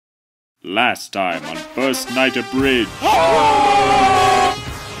Last time on first night Abridged.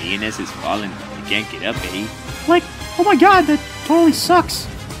 ENS has fallen. You can't get up, eh? Like, oh my god, that totally sucks.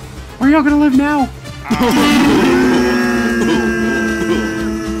 Where are y'all gonna live now?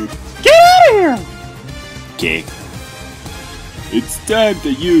 Get out of here! Okay. It's time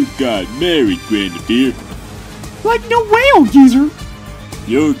that you got married, Grandadere. Like, no way, old geezer.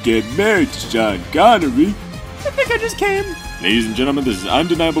 You'll get married to Sean Connery. I think I just came. Ladies and gentlemen, this is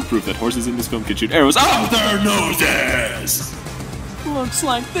undeniable proof that horses in this film can shoot arrows out their noses! Looks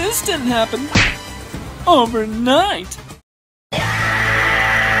like this didn't happen overnight.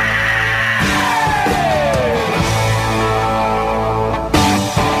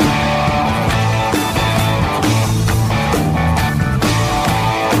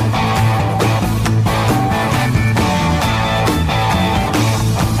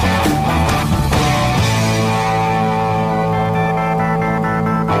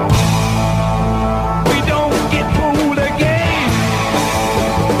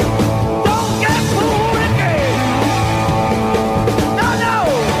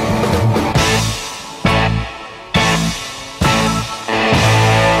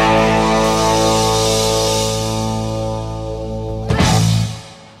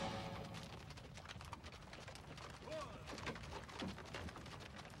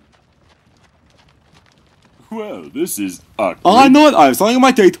 Well, this is awkward. I know it. I have something on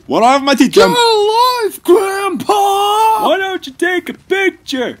my teeth. What do I have on my teeth, Jim? alive, Grandpa! Why don't you take a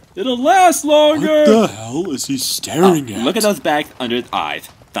picture? It'll last longer. What the hell is he staring at? Look at those bags under his eyes.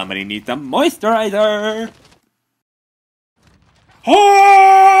 Somebody needs some moisturizer.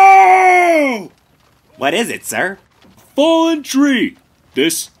 Oh! What is it, sir? Fallen tree.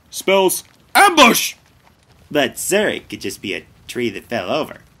 This spells ambush. But, sir, it could just be a tree that fell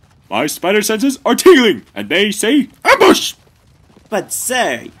over. My spider senses are tingling, and they say ambush. But,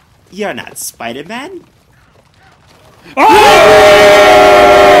 sir, you're not Spider-Man. Ah!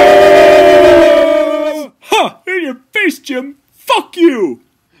 Ha! In your face, Jim. Fuck you.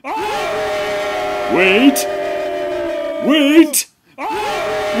 Wait. Wait.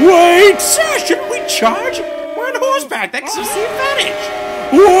 Wait. Sir, shouldn't we charge? We're on horseback. That gives us the advantage.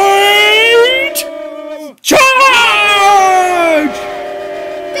 Wait. Charge.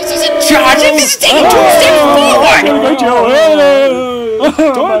 This isn't charging. This is taking 2 steps forward.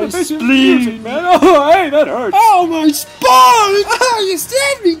 My spleen, man. Oh, hey, that hurts. Oh, my spine! You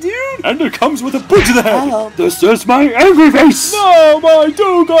stabbed me, dude! And it comes with a boot to the head. Hello. This is my angry face. No, my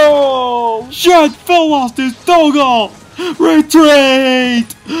Dougal. Shit, Phil lost his Dougal!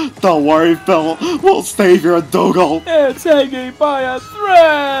 Retreat! Don't worry, Phil. We'll save your Dougal. It's hanging by a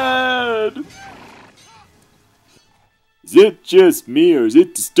thread. Is it just me, or is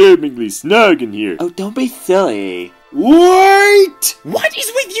it disturbingly snug in here? Oh, don't be silly. Wait! What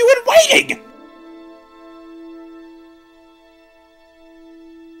is with you and waiting?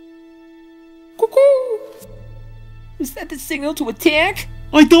 Cuckoo! Is that the signal to attack?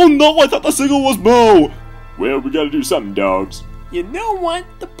 I don't know. I thought the signal was Mo. Well, we gotta do something, dogs. You know what?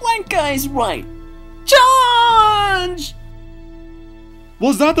 The blank guy's right. Charge!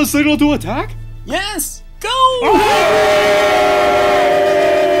 Was that the signal to attack? Yes, go!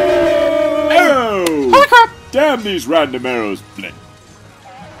 Arrow! Holy crap! Damn these random arrows, Flint.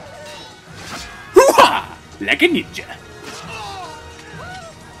 Hoo-ha! Like a ninja.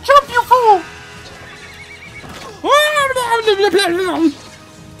 Jump, you fool!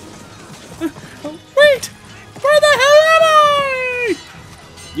 Wait! Where the hell am I?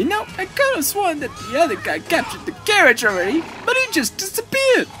 You know, I could have sworn that the other guy captured the carriage already, but he just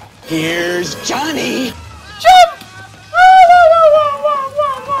disappeared. Here's Johnny. Jump!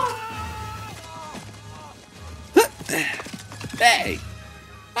 Hey,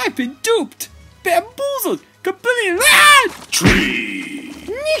 I've been duped, bamboozled, completely. Tree!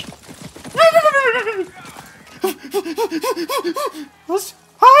 Let's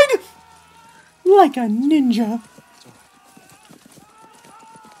hide! Like a ninja.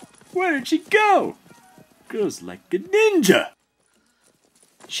 Where did she go? Goes like a ninja.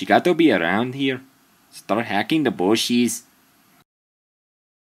 She got to be around here. Start hacking the bushes.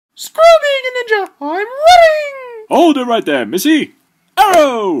 Screw being a ninja! I'm running! Hold it right there, Missy.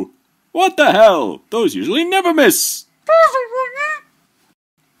 Arrow! What the hell? Those usually never miss.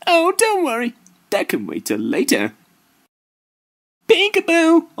 Oh, don't worry. That can wait till later.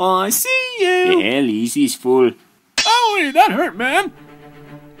 Peekaboo, I see you. The hell, easy's full. Owie, that hurt, man.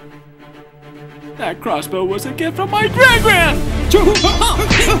 That crossbow was a gift from my grand-grand. I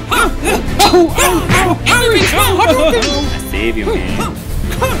save you, man.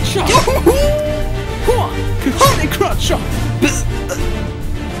 Crotch shot! Holy crotch shot!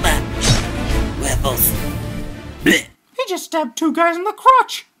 bubbles. Blech. He just stabbed 2 guys in the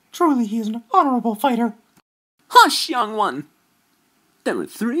crotch. Truly, he is an honorable fighter. Hush, young one. There were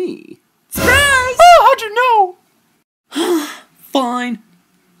 3. Surprise! Oh, how'd you know? Fine.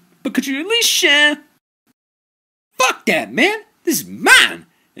 But could you at least share? Fuck that, man. This is mine,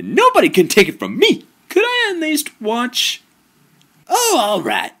 and nobody can take it from me. Could I at least watch? Oh, all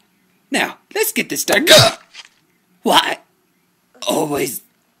right. Now, let's get this started. Why? Always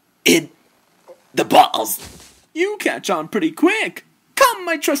in the balls. You catch on pretty quick. Come,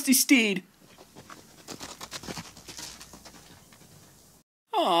 my trusty steed.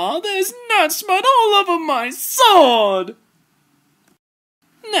 Aw, there's nut smut all over my sword.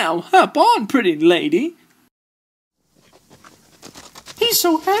 Now hop on, pretty lady. He's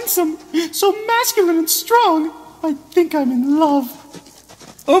so handsome, so masculine and strong. I think I'm in love.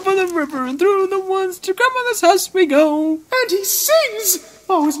 Over the river and through the woods to grandmother's house we go. And he sings!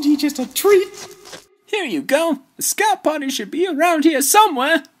 Oh, isn't he just a treat? Here you go. The scout party should be around here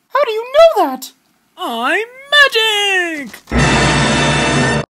somewhere. How do you know that? I'm magic!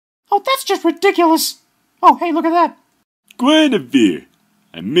 Oh, that's just ridiculous. Oh, hey, look at that. Guinevere,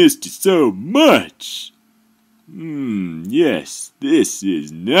 I missed you so much. Yes, this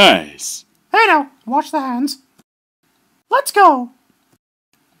is nice. Hey now, watch the hands. Let's go.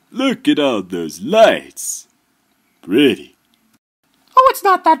 Look at all those lights. Pretty. Oh, it's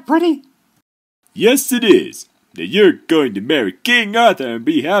not that pretty. Yes, it is. Now you're going to marry King Arthur and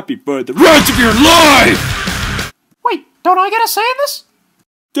be happy for the rest of your life! Wait, don't I get a say in this?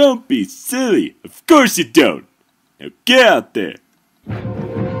 Don't be silly. Of course you don't. Now get out there.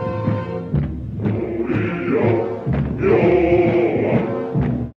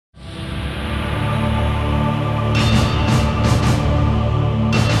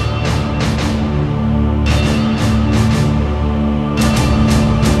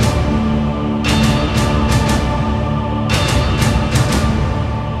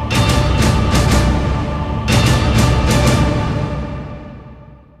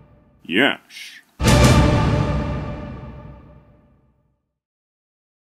 Yes.